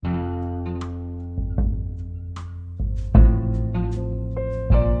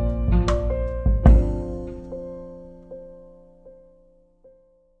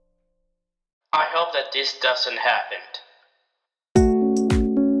that this doesn't happen.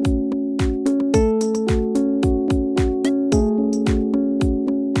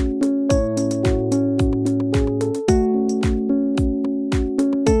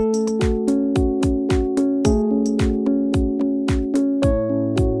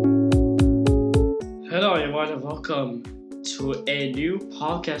 Hello everyone and welcome to a new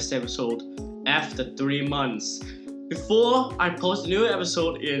podcast episode after 3 months. Before I post a new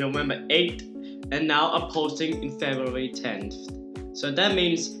episode in November 8th and now I'm posting in February 10th. So that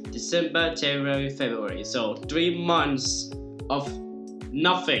means December, January, February. So 3 months of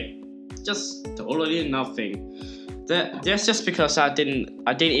nothing. Just totally nothing. That's just because I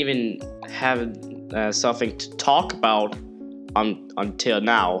didn't even have something to talk about until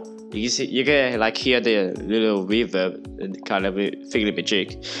now. You can like hear the little reverb, kind of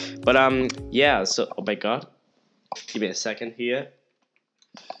thingy-majig. But yeah. So oh my god, give me a second here.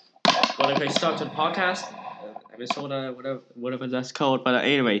 But if I start the podcast episode, whatever that's called. But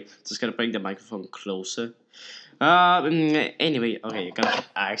anyway, just gonna bring the microphone closer. Anyway, okay,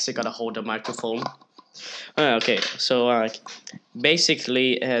 I actually gotta hold the microphone. Okay, so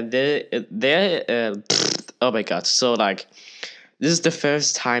basically, oh my god, so like. This is the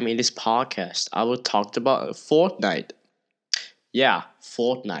first time in this podcast I will talk about Fortnite. Yeah,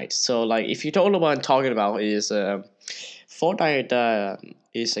 Fortnite. So like, if you don't know what I'm talking about, is Fortnite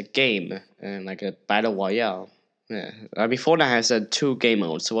is a game and like a battle royale. Yeah, I mean Fortnite has 2 game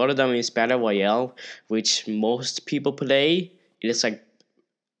modes. So one of them is battle royale, which most people play. It is like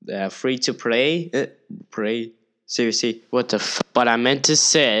free to play. Play. Seriously, what the? But I meant to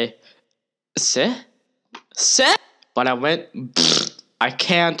say. But I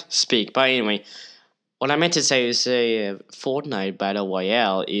can't speak. But anyway, what I meant to say is a Fortnite Battle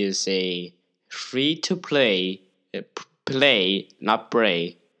Royale is a free-to-play, not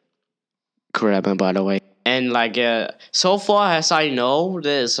play. Grammar, by the way. And like, so far as I know,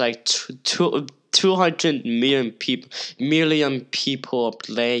 there's like 200 million people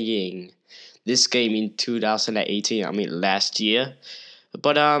playing this game in 2018. I mean, last year.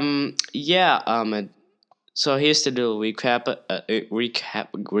 But yeah. So here's the little recap.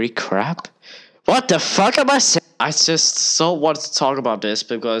 Recap. What the fuck am I saying? I just so want to talk about this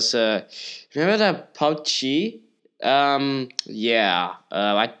because remember that PUBG? Yeah.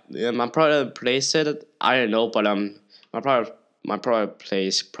 My brother plays it. I don't know, but my brother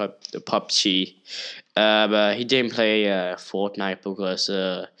plays the PUBG. But he didn't play Fortnite because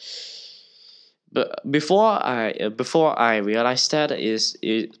But before I realized that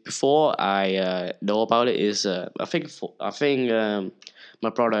before I know about it is I think my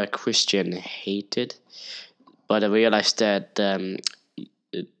brother Christian hated, but I realized that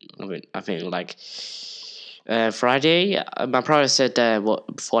I think like Friday my brother said that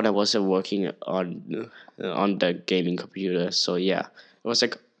before I wasn't working on the gaming computer, so yeah, I was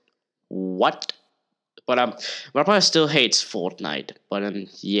like, what? But my brother still hates Fortnite, but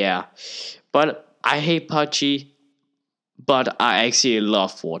yeah. But I hate PUBG, but I actually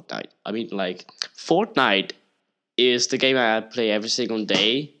love Fortnite. I mean, like, Fortnite is the game I play every single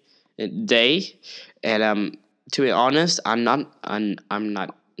day, and to be honest, I am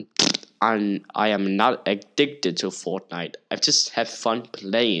not addicted to Fortnite. I just have fun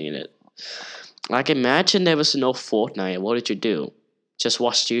playing it. Like, imagine there was no Fortnite. What did you do? Just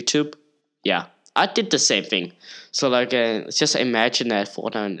watch YouTube? Yeah. I did the same thing. So like, just imagine that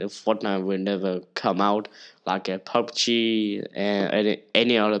Fortnite will never come out. Like a PUBG and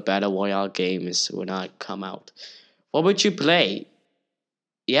any other battle royale games will not come out. What would you play?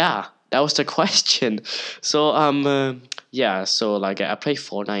 Yeah, that was the question. So yeah. So like, I play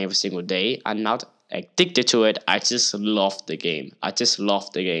Fortnite every single day. I'm not addicted to it. I just love the game.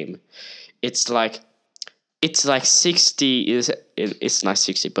 It's like 60 it's not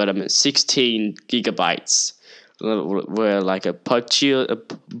 60, but I mean 16 gigabytes. Where like a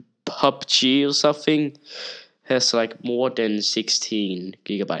PUBG or something has like more than 16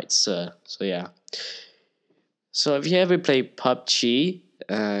 gigabytes. So yeah. So if you ever play PUBG,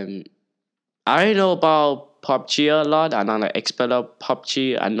 I know about PUBG a lot. I'm not an expert of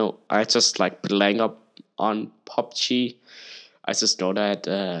PUBG. I just like playing up on PUBG. I just know that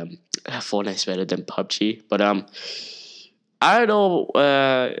Fortnite is better than PUBG, but I don't know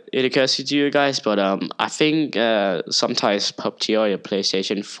it occurs to you guys, but I think sometimes PUBG or your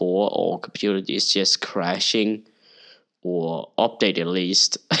PlayStation 4 or computer is just crashing or update at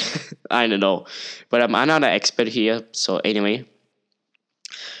least. I don't know, but I'm not an expert here. So anyway,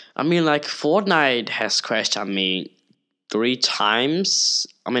 I mean like Fortnite has crashed on me 3 times.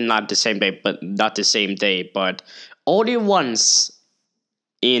 I mean not the same day, but only once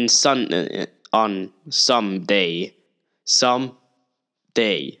in on some day,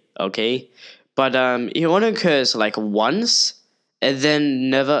 okay? But it only occurs like once, and then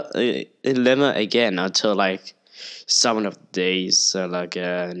never again until like some of the days,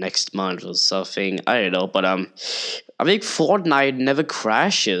 next month or something. I don't know, but I think Fortnite never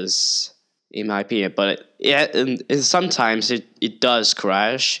crashes, in my opinion. But yeah, and sometimes it does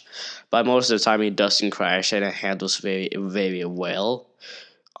crash, but most of the time it doesn't crash, and it handles very very well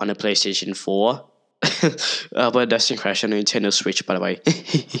on the PlayStation 4. But it doesn't crash on the Nintendo Switch, by the way.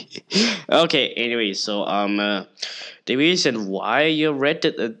 Okay, anyway, so the reason why you read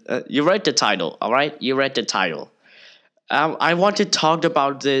the title, all right? You read the title. I want to talk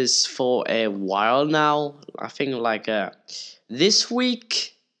about this for a while now. I think like this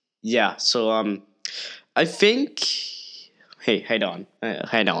week. Yeah. So I think. Hey, head on.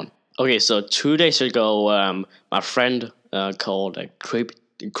 Okay, so 2 days ago, my friend called Creep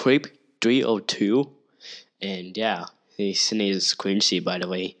 302, and yeah, his name is Quincy, by the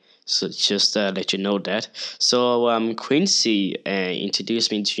way. So just let you know that. So Quincy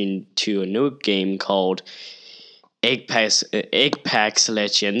introduced me to a new game called Apex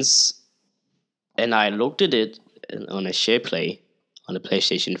Legends, and I looked at it on a share play on the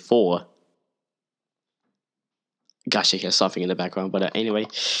PlayStation 4. Gosh, I hear something in the background, but anyway,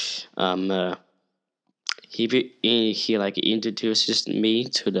 he like introduces me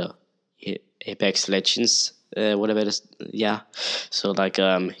to the Apex Legends, whatever it is. Yeah, so like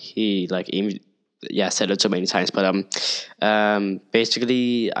he like said it so many times, but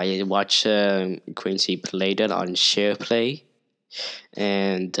basically I watched Quincy play that on SharePlay,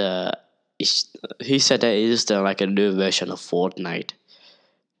 and he said that it is like a new version of Fortnite,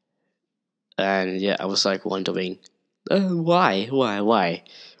 and yeah, I was like wondering, why?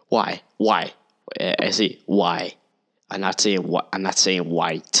 I see why. I'm not saying what. I'm not saying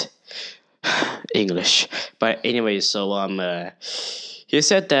white. English, but anyway, so he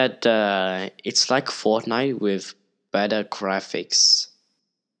said that it's like Fortnite with better graphics.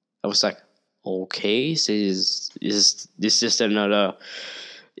 I was like, okay, is this another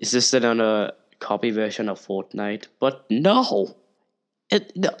copy version of Fortnite? But no,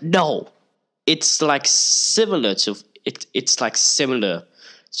 no, it's like similar to it. It's like similar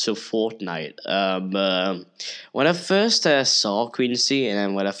to Fortnite. When I first saw Quincy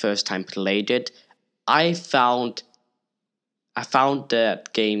and when I first time played it, I found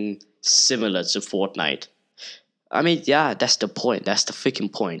that game similar to Fortnite. I mean, yeah, that's the point. That's the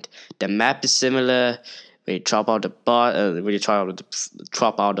freaking point. The map is similar. When you drop out of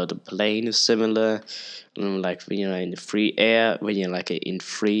the plane is similar. Like when you're in the free air,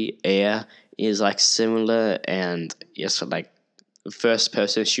 is like similar, and it's like first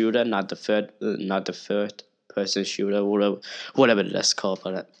person shooter, not the third person shooter, whatever that's called.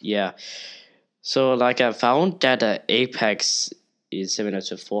 But yeah, so like I found that Apex is similar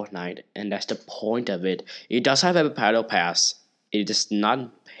to Fortnite, and that's the point of it. It does have a battle pass. It is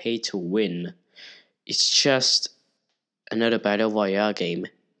not pay to win. It's just another battle royale game.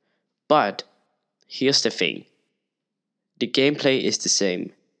 But here's the thing: the gameplay is the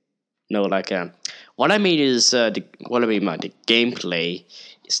same. No, like what I mean is by the gameplay.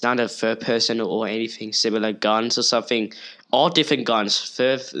 It's not a third person or anything similar guns or something. All different guns,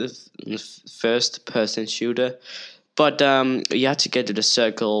 first person shooter. But you have to get to the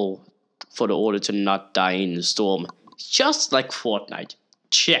circle for the order to not die in the storm. Just like Fortnite.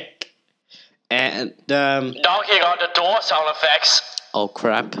 Check. And knocking on the door sound effects. Oh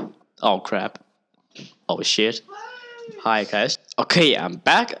crap. Oh shit. Hi guys. Okay, I'm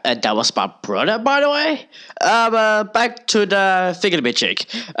back, and that was my brother, by the way. Back to the thingamajig.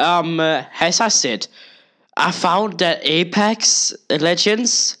 As I said, I found that Apex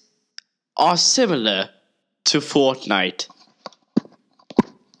Legends are similar to Fortnite.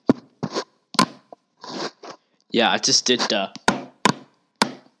 Yeah, I just did the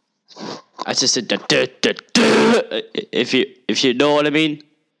if you know what I mean.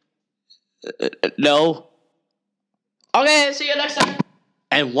 No. Okay, see you next time.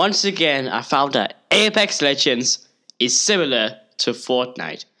 And once again, I found that Apex Legends is similar to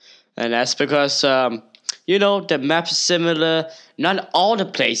Fortnite, and that's because the map is similar. Not all the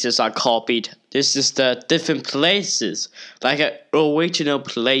places are copied. This is the different places, like original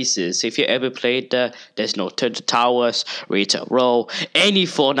places. If you ever played there's no Turtle Towers, Rita Row. Any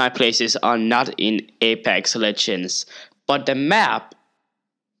Fortnite places are not in Apex Legends, but the map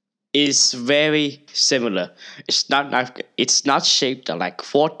is very similar. It's not shaped like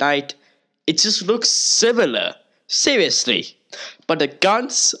Fortnite. It just looks similar. Seriously. But the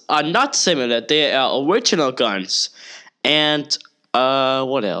guns are not similar. They are original guns. And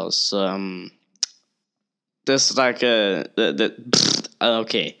what else? there's like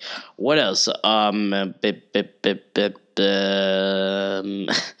okay. What else?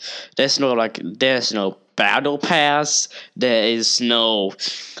 There's no battle pass. There is no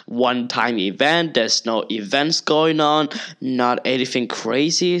one-time event. There's no events going on. Not anything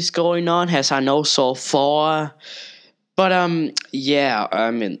crazy is going on, as I know so far. But yeah,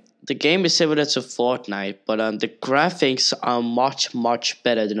 I mean, the game is similar to Fortnite, but the graphics are much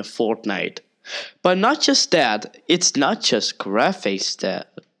better than Fortnite. But not just that, it's not just graphics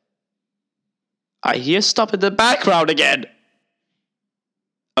that I hear stuff in the background again.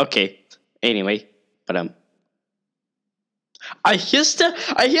 Okay, anyway, but I hear stuff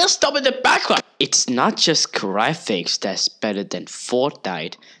in the background. It's not just graphics that's better than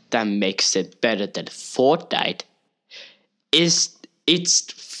Fortnite that makes it better than Fortnite. It's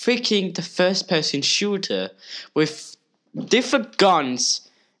freaking the first person shooter with different guns,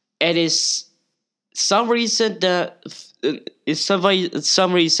 and is some reason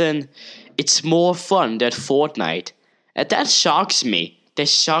it's more fun than Fortnite, and that shocks me.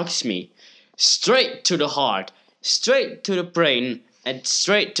 Straight to the heart, straight to the brain, and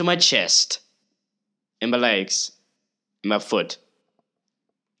straight to my chest, and my legs, and my foot.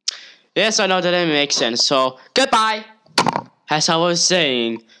 Yes, I know that makes sense. So goodbye. As I was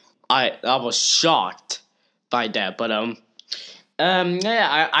saying, I was shocked by that, but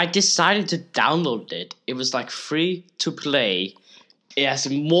yeah, I decided to download it. It was like free to play. It has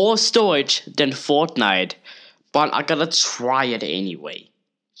more storage than Fortnite, but I gotta try it anyway,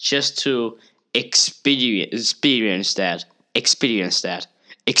 just to experience that.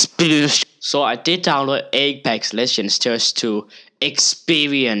 So I did download Apex Legends just to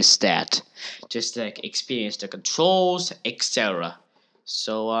experience that, just like experience the controls, etc.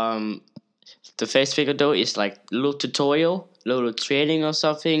 So the first thing I do is like little tutorial, little training or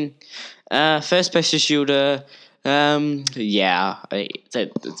something. First person shooter. Yeah,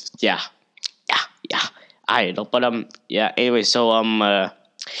 yeah. I don't know, but yeah. Anyway, so I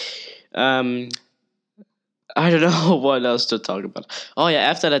don't know what else to talk about. Oh yeah,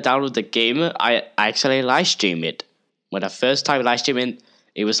 after I download the game, I actually live stream it. When the first time live streaming,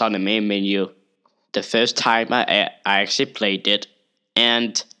 it was on the main menu. The first time I actually played it,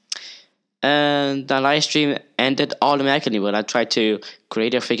 and the live stream ended automatically when I tried to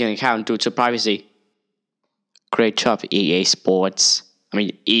create a freaking account due to privacy. Great job, EA Sports. I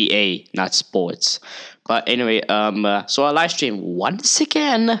mean EA, not sports. But anyway, so I live stream once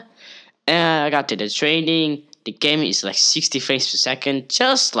again. I got to the training. The game is like 60 frames per second,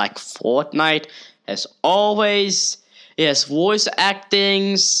 just like Fortnite. As always, it has voice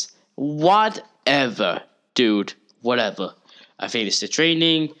actings, whatever, dude, whatever. I finished the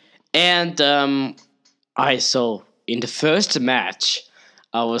training, and so in the first match,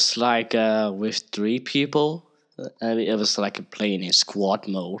 I was like with 3 people. It was like playing in squad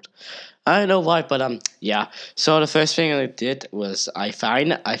mode. I don't know why, but yeah. So the first thing I did was I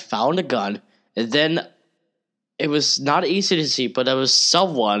found a gun, and then it was not easy to see, but there was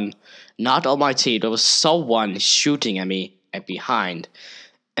someone not on my team. There was someone shooting at me at behind,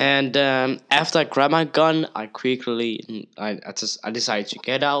 and after I grabbed my gun, I quickly I decided to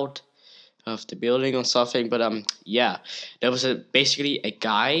get out of the building or something. But yeah, there was basically a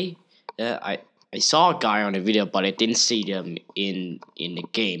guy. I saw a guy on the video, but I didn't see them in the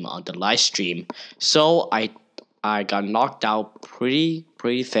game on the live stream. So I got knocked out pretty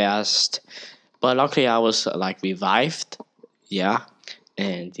fast, but luckily I was like revived. Yeah,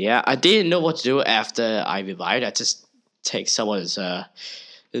 and yeah, I didn't know what to do after I revived. I just take someone's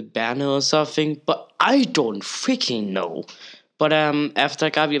banner or something, but I don't freaking know. But after I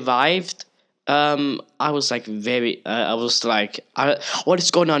got revived, I was like what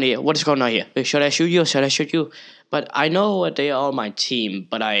is going on here? Should I shoot you? But I know they are on my team,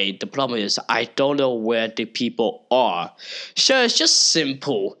 but the problem is I don't know where the people are. Sure, it's just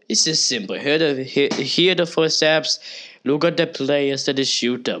simple. Hear the footsteps, look at the players that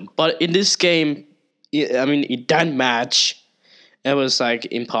shoot them. But in this game, I mean, in that match, it was like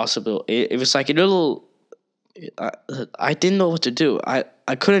impossible. It was like a little. I didn't know what to do.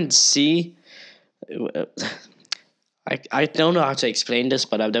 I couldn't see. I don't know how to explain this,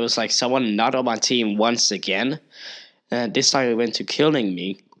 but there was like someone not on my team once again. This time it went to killing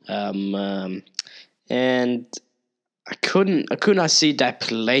me. And I could not see that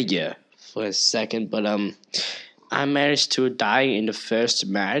player for a second, but I managed to die in the first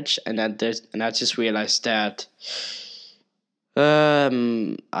match, and I just realized that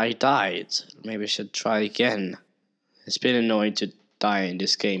I died. Maybe I should try again. It's been annoying to die in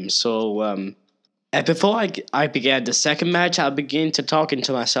this game, so And before I began the second match, I began to talking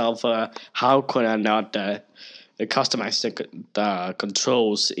to myself, how could I not customize the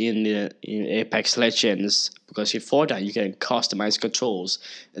controls in Apex Legends? Because in Fortnite you can customize controls.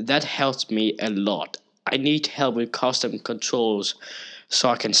 That helps me a lot. I need help with custom controls so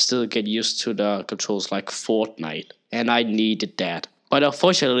I can still get used to the controls like Fortnite, and I needed that. But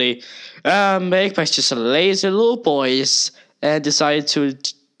unfortunately, Apex just lazy little boys and decided to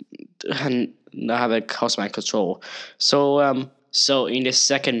have a cosmic control. So in the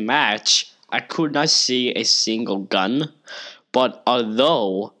second match, I could not see a single gun, but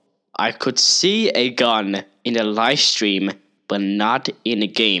although I could see a gun in the live stream, but not in the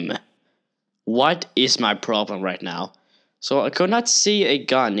game. What is my problem right now? So I could not see a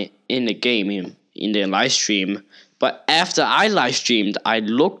gun in the game in the live stream. But after I live streamed, I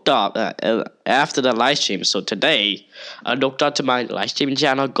looked up after the live stream. So today, I looked up to my live streaming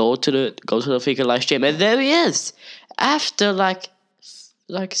channel, go to the Figure live stream, and there he is. After like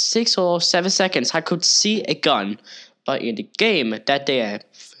 6 or 7 seconds, I could see a gun. But in the game that day,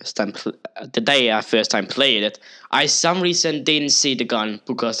 the day I first time played it, I some reason didn't see the gun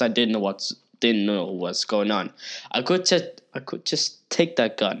because I didn't know what's going on. I could just take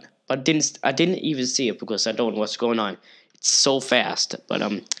that gun. But I didn't even see it because I don't know what's going on. It's so fast. But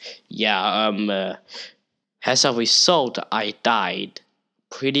as a result, I died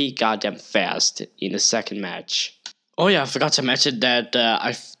pretty goddamn fast in the second match. Oh yeah, I forgot to mention that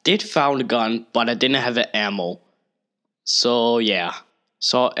I did found a gun, but I didn't have the ammo. So yeah.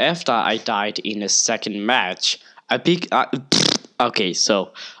 So after I died in the second match, okay,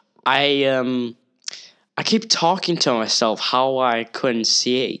 so I keep talking to myself how I couldn't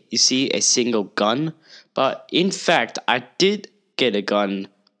see a single gun, but in fact I did get a gun,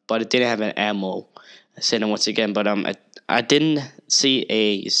 but it didn't have an ammo. I said it once again, but I didn't see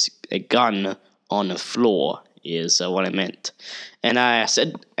a gun on the floor is what I meant, and I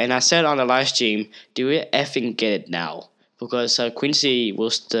said on the live stream, do we effing get it now? Because Quincy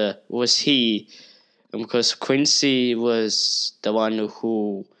because Quincy was the one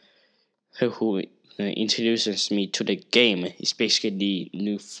who introduces me to the game. It's basically the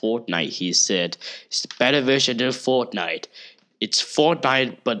new Fortnite. He said it's the better version of Fortnite. It's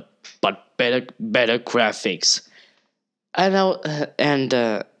Fortnite, but better graphics. I know, and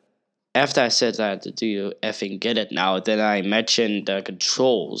after I said that, do you effing get it now? Then I mentioned the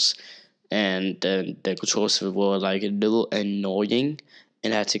controls, and the controls were like a little annoying,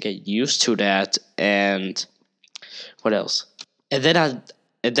 and I had to get used to that. And what else? And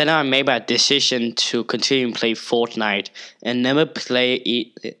then I made my decision to continue play Fortnite and never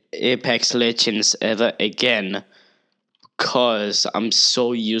play Apex Legends ever again, because I'm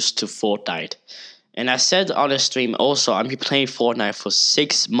so used to Fortnite. And I said on the stream also, I've been playing Fortnite for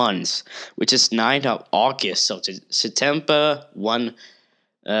 6 months, which is 9th of August, so September 1,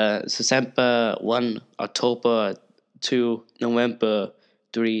 October 2, November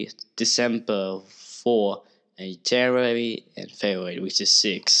 3, December 4, and January and February, which is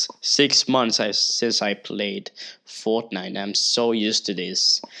 6. 6 months since I played Fortnite. I'm so used to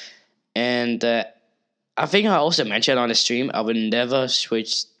this. And I think I also mentioned on the stream, I would never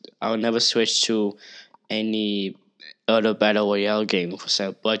switch to any other battle royale game, for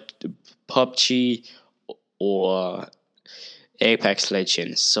example, but PUBG or Apex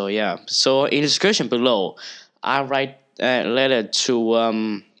Legends. So yeah. So in the description below, I write a letter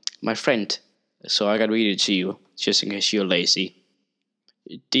to my friend. So I gotta read it to you, just in case you're lazy.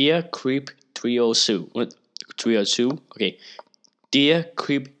 Dear Creep 302, 302. Okay. Dear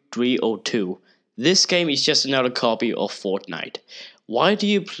Creep 302. This game is just another copy of Fortnite. Why do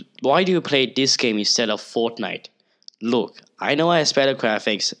you play this game instead of Fortnite? Look, I know it has better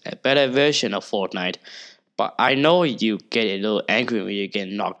graphics, a better version of Fortnite, but I know you get a little angry when you get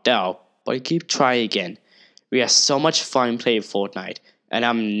knocked out, but you keep trying again. We have so much fun playing Fortnite, and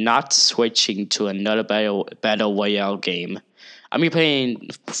I'm not switching to another battle royale game. I've been playing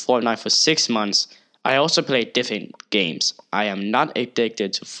Fortnite for 6 months. I also play different games. I am not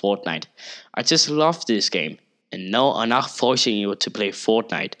addicted to Fortnite. I just love this game. And no, I'm not forcing you to play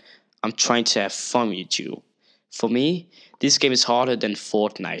Fortnite. I'm trying to have fun with you. For me, this game is harder than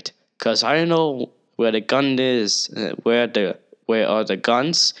Fortnite, cause I don't know where the gun is, where are the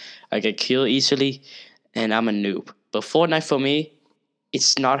guns. I get killed easily, and I'm a noob. But Fortnite for me,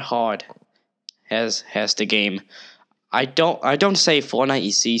 it's not hard. Has the game. I don't say Fortnite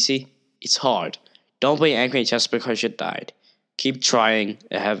is easy. It's hard. Don't be angry just because you died. Keep trying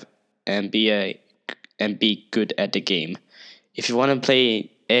and be good at the game. If you want to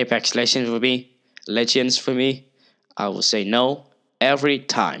play Apex Legends for me, I will say no every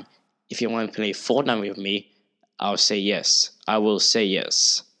time. if you want to play Fortnite with me, I'll say yes. I will say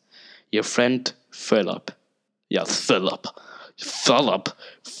yes. Your friend Philip. Yeah, Philip. Philip.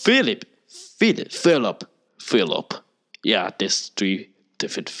 Yeah, there's 3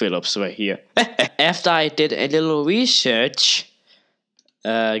 different Philips right here. After I did a little research,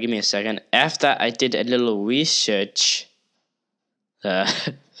 give me a second. After I did a little research,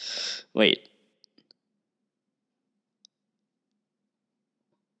 wait.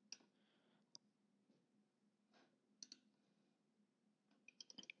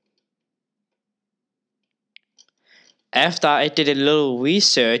 After I did a little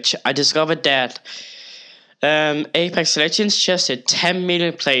research, I discovered that Apex Legends just hit 10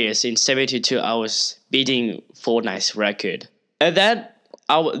 million players in 72 hours, beating Fortnite's record. And that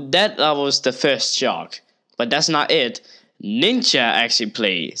was the first shock. But that's not it. Ninja actually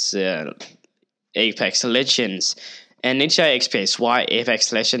plays Apex Legends. And Ninja explains why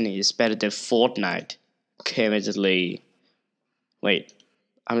Apex Legends is better than Fortnite. Currently. Wait.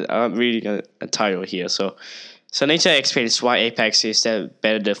 I'm reading a title here. So Ninja explains why Apex is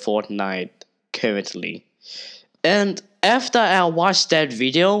better than Fortnite currently. And after I watched that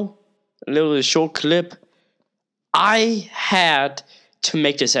video, a little short clip, I had to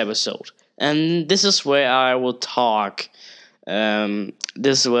make this episode. And this is where I will talk.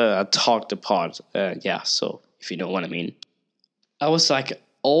 This is where I talk the part. So if you know what I mean. I was like,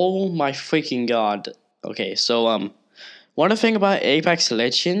 oh my freaking god. Okay, so one thing about Apex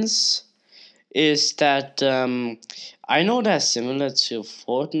Legends is that I know that's similar to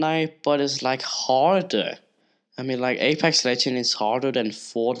Fortnite, but it's like harder. I mean, like Apex Legends is harder than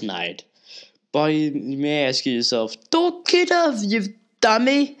Fortnite. But you may ask yourself, don't get off, you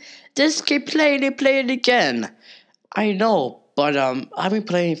dummy! Just keep playing it again. I know, but I've been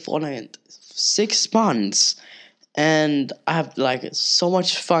playing Fortnite 6 months, and I have like so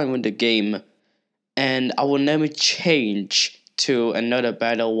much fun with the game, and I will never change to another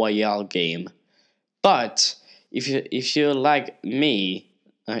battle royale game. But if you like me,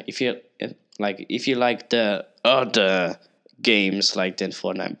 if you like the other games like then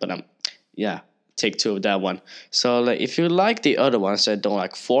Fortnite, but take 2 of that one. So like if you like the other ones that don't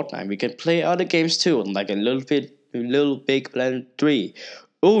like Fortnite, we can play other games too, like a Little Big Planet 3,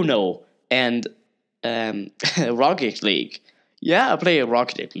 Uno, and Rocket League. Yeah, I play a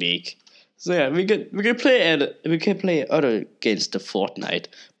Rocket League. So yeah, we can play other games to Fortnite,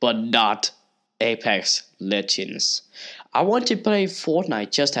 but not Apex Legends. I want to play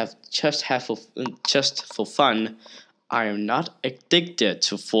Fortnite just for fun. I am not addicted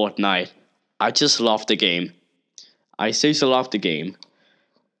to Fortnite. I just love the game. I seriously love the game.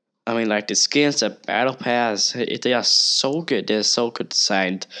 I mean, like the skins, the battle pass, they are so good. They're so good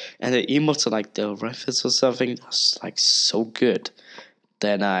designed, and the emotes are like the reference or something. That's like so good.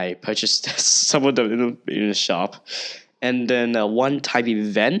 Then I purchased some of them in the shop, and then one type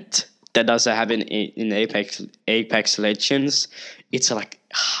event that doesn't happen in Apex Legends. It's like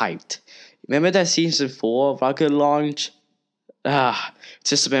hyped. Remember that season 4 rocket launch?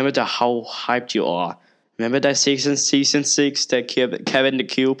 Just remember how hyped you are. Remember that season 6 that Kevin the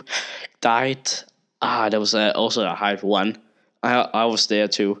Cube died? That was also a hype one. I was there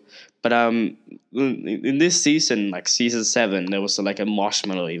too. But in this season, like season 7, there was like a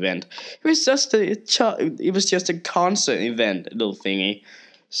marshmallow event. It was just a concert event, little thingy.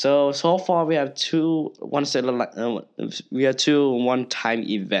 So far we have 2 one-time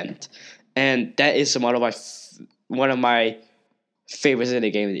event, and that is one of my favorites in the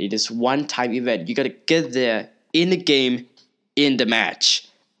game. It is one-time event. You gotta get there in the game, in the match,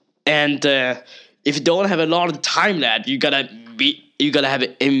 and if you don't have a lot of time left, you gotta have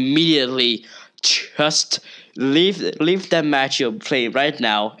it immediately. Just leave that match you're playing right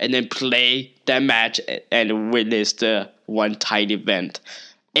now, and then play that match and witness the one-time event.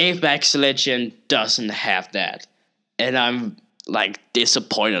 Apex Legends doesn't have that, and I'm like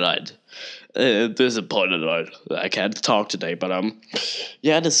disappointed. I can't talk today, but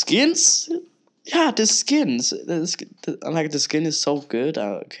the skins. Yeah, the skins. The skin is so good.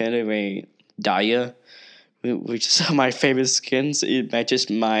 I can't even dire, which is my favorite skins. It matches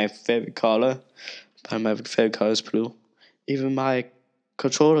my favorite color, but my favorite color is blue. Even my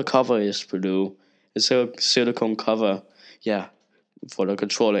controller cover is blue. It's a silicone cover. Yeah. For the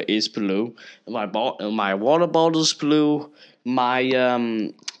controller is blue. My water bottle is blue. My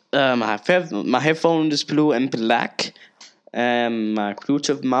headphone is blue and black. My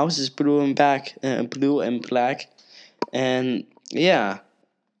Bluetooth mouse is blue and black. And yeah,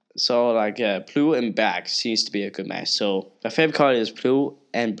 so like blue and black seems to be a good match. So my favorite color is blue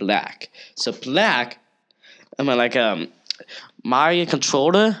and black. So black, my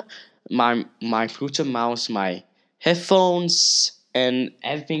controller. my Bluetooth mouse, my headphones, and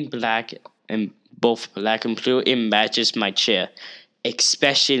everything black, and both black and blue. It matches my chair,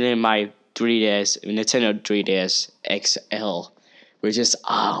 especially my 3DS Nintendo 3DS XL, which is,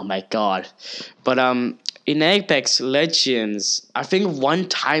 oh my god. But in Apex Legends, I think one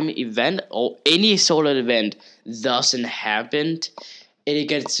time event or any solo event doesn't happen, it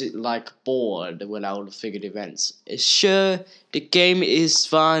gets like bored without figured events. Sure, the game is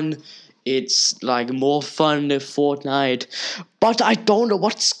fun. It's like more fun than Fortnite, but I don't know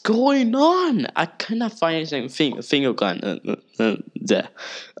what's going on. I cannot find anything. Finger gun. There.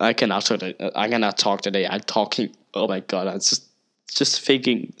 I cannot talk. I cannot talk today. I'm talking. Oh my god! I'm just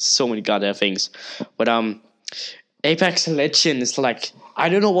thinking so many goddamn things. But Apex Legends is like, I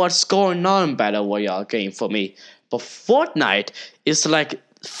don't know what's going on battle royale game for me. But Fortnite is like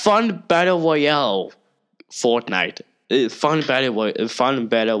fun battle royale. Fortnite, fun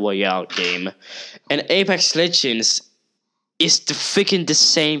battle royale game, and Apex Legends is the freaking the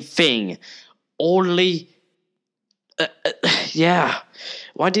same thing. Only, yeah.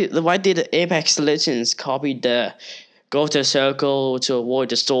 Why did Apex Legends copy the go to a circle to avoid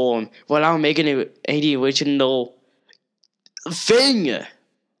the storm without making it any original thing?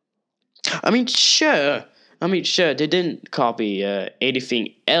 I mean, sure, they didn't copy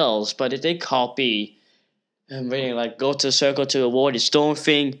anything else, but they did copy really like go to a circle to avoid the storm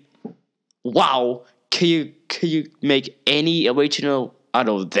thing. Wow, can you make any original out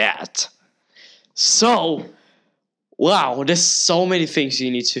of that? So, wow, there's so many things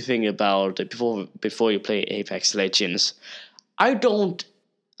you need to think about before you play Apex Legends. I don't.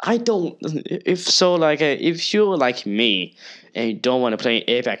 If you're like me and you don't want to play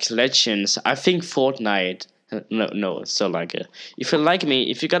Apex Legends, I think Fortnite. No. So if you're like me,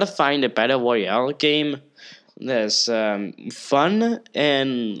 if you gotta find a battle royale game that's fun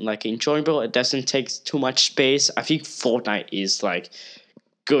and like enjoyable, it doesn't take too much space, I think Fortnite is like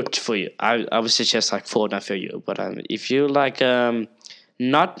good for you. I would suggest like Fortnite for you. But if you like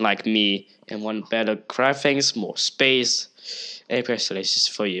not like me and want better graphics, more space, Apex Legends is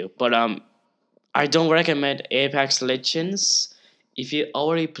for you. But I don't recommend Apex Legends if you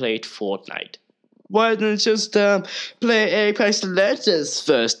already played Fortnite. Why don't you just play Apex Legends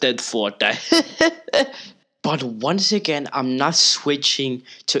first, then Fortnite? But once again, I'm not switching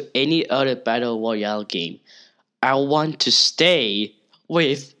to any other battle royale game. I want to stay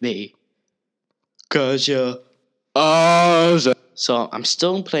with me, 'cause you're awesome. So I'm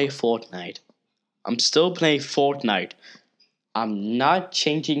still playing Fortnite. I'm not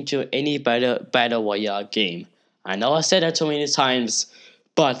changing to any battle royale game. I know I said that too many times,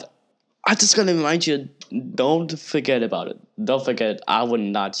 but I'm just gonna remind you, don't forget about it. Don't forget, I would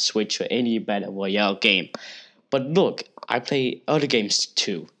not switch to any battle royale game. But look, I play other games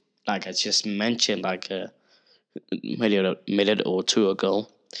too. Like I just mentioned like a minute or two ago.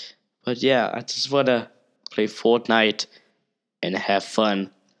 But yeah, I just wanna play Fortnite and have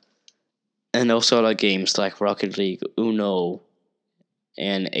fun. And also other games like Rocket League, Uno,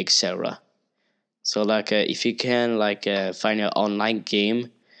 and etc. So if you can find an online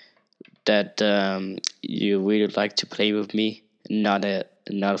game that you really like to play with me, not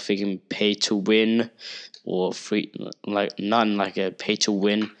freaking pay to win or free, like not like a pay to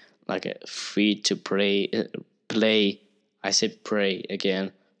win, like a free to play. I said play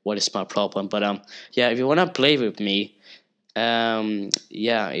again. What is my problem? But yeah, if you wanna play with me,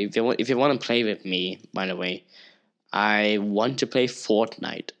 yeah, if you wanna play with me, by the way, I want to play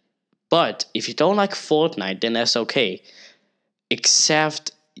Fortnite. But if you don't like Fortnite, then that's okay.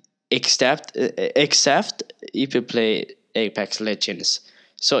 Except if you play Apex Legends.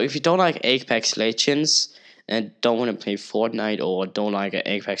 So if you don't like Apex Legends and don't want to play Fortnite, or don't like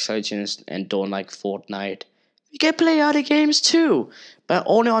Apex Legends and don't like Fortnite, you can play other games too, but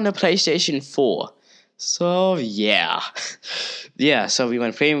only on the PlayStation 4. So yeah. Yeah, so if you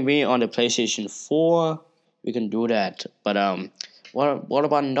want to play with me on the PlayStation 4, we can do that. But what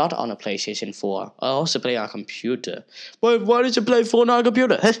about not on a PlayStation 4? I also play on a computer. But why did you play Fortnite on a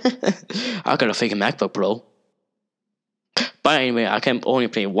computer? I got a fake MacBook Pro. But anyway, I can only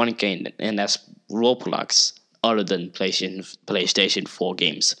play one game, and that's Roblox, other than PlayStation 4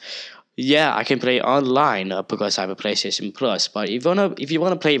 games. Yeah, I can play online because I have a PlayStation Plus. But if you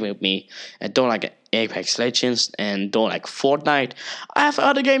wanna play with me and don't like Apex Legends and don't like Fortnite, I have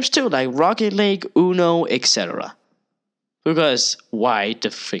other games too, like Rocket League, Uno, etc. Because why the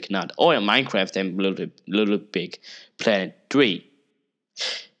frick not? Or Minecraft and Little Big Planet 3.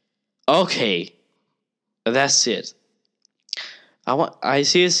 Okay, that's it. I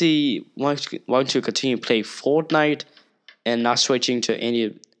seriously want to continue to play Fortnite and not switching to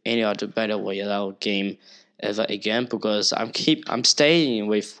any any other battle royale game ever again, because I'm staying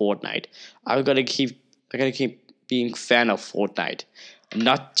with Fortnite. I'm gonna keep being fan of Fortnite,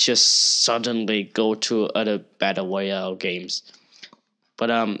 not just suddenly go to other battle royale games.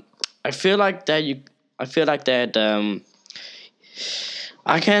 But I feel like that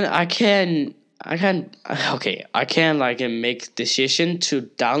I can like make decision to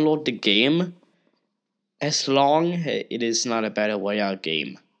download the game as long it is not a battle royale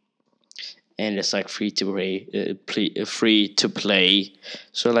game, and it's like free to play.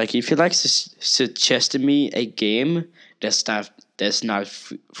 So like if you like suggest me a game that's not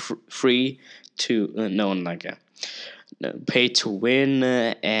free to pay to win,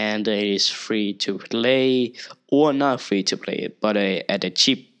 and it is free to play, or not free to play, but at a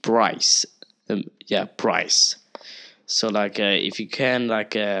cheap price. Price. So like if you can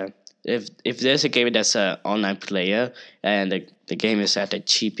if there's a game that's an online player and the game is at the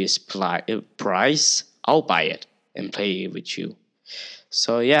cheapest price, I'll buy it and play it with you.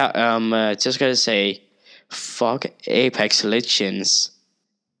 So yeah, just gonna say, fuck Apex Legends,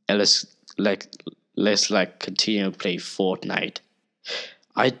 and let's continue to play Fortnite.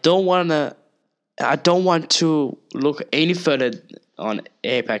 I don't want to look any further on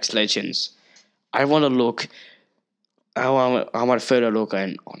Apex Legends. I want to further look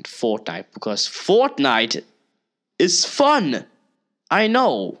on Fortnite, because Fortnite is fun. I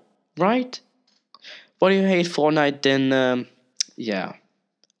know, right? But if you hate Fortnite, then yeah.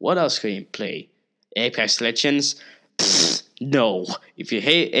 What else can you play? Apex Legends? Pfft, no. If you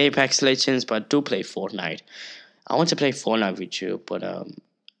hate Apex Legends but do play Fortnite, I want to play Fortnite with you, but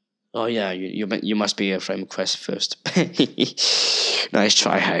oh yeah, you must be a friend request first. Nice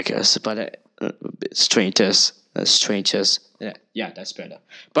try, hackers, but strangers. Yeah, that's better.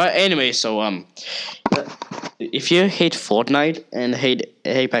 But anyway, so if you hate Fortnite and hate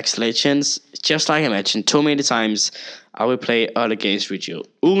Apex Legends, just like I mentioned too many times, I will play other games with you.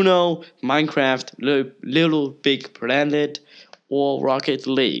 Uno, Minecraft, Little Big Planet, or Rocket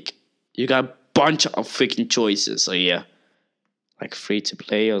League. You got a bunch of freaking choices. So yeah, like free to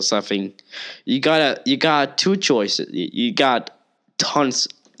play or something. You got two choices. You got tons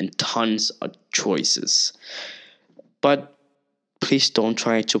and tons of choices. But please don't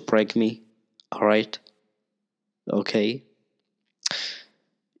try to break me. Alright? Okay?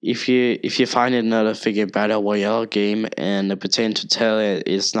 If you find another freaking battle royale game and pretend to tell it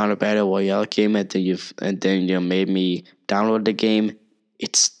it's not a battle royale game, and then you made me download the game,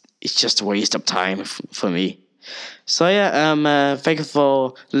 it's just a waste of time for me. So yeah, thank you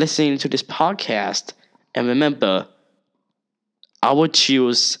for listening to this podcast, and remember, I will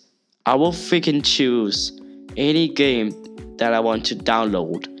freaking choose any game that I want to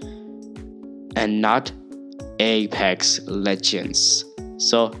download, and not Apex Legends.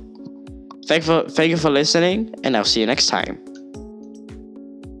 So thank you for listening, and I'll see you next time.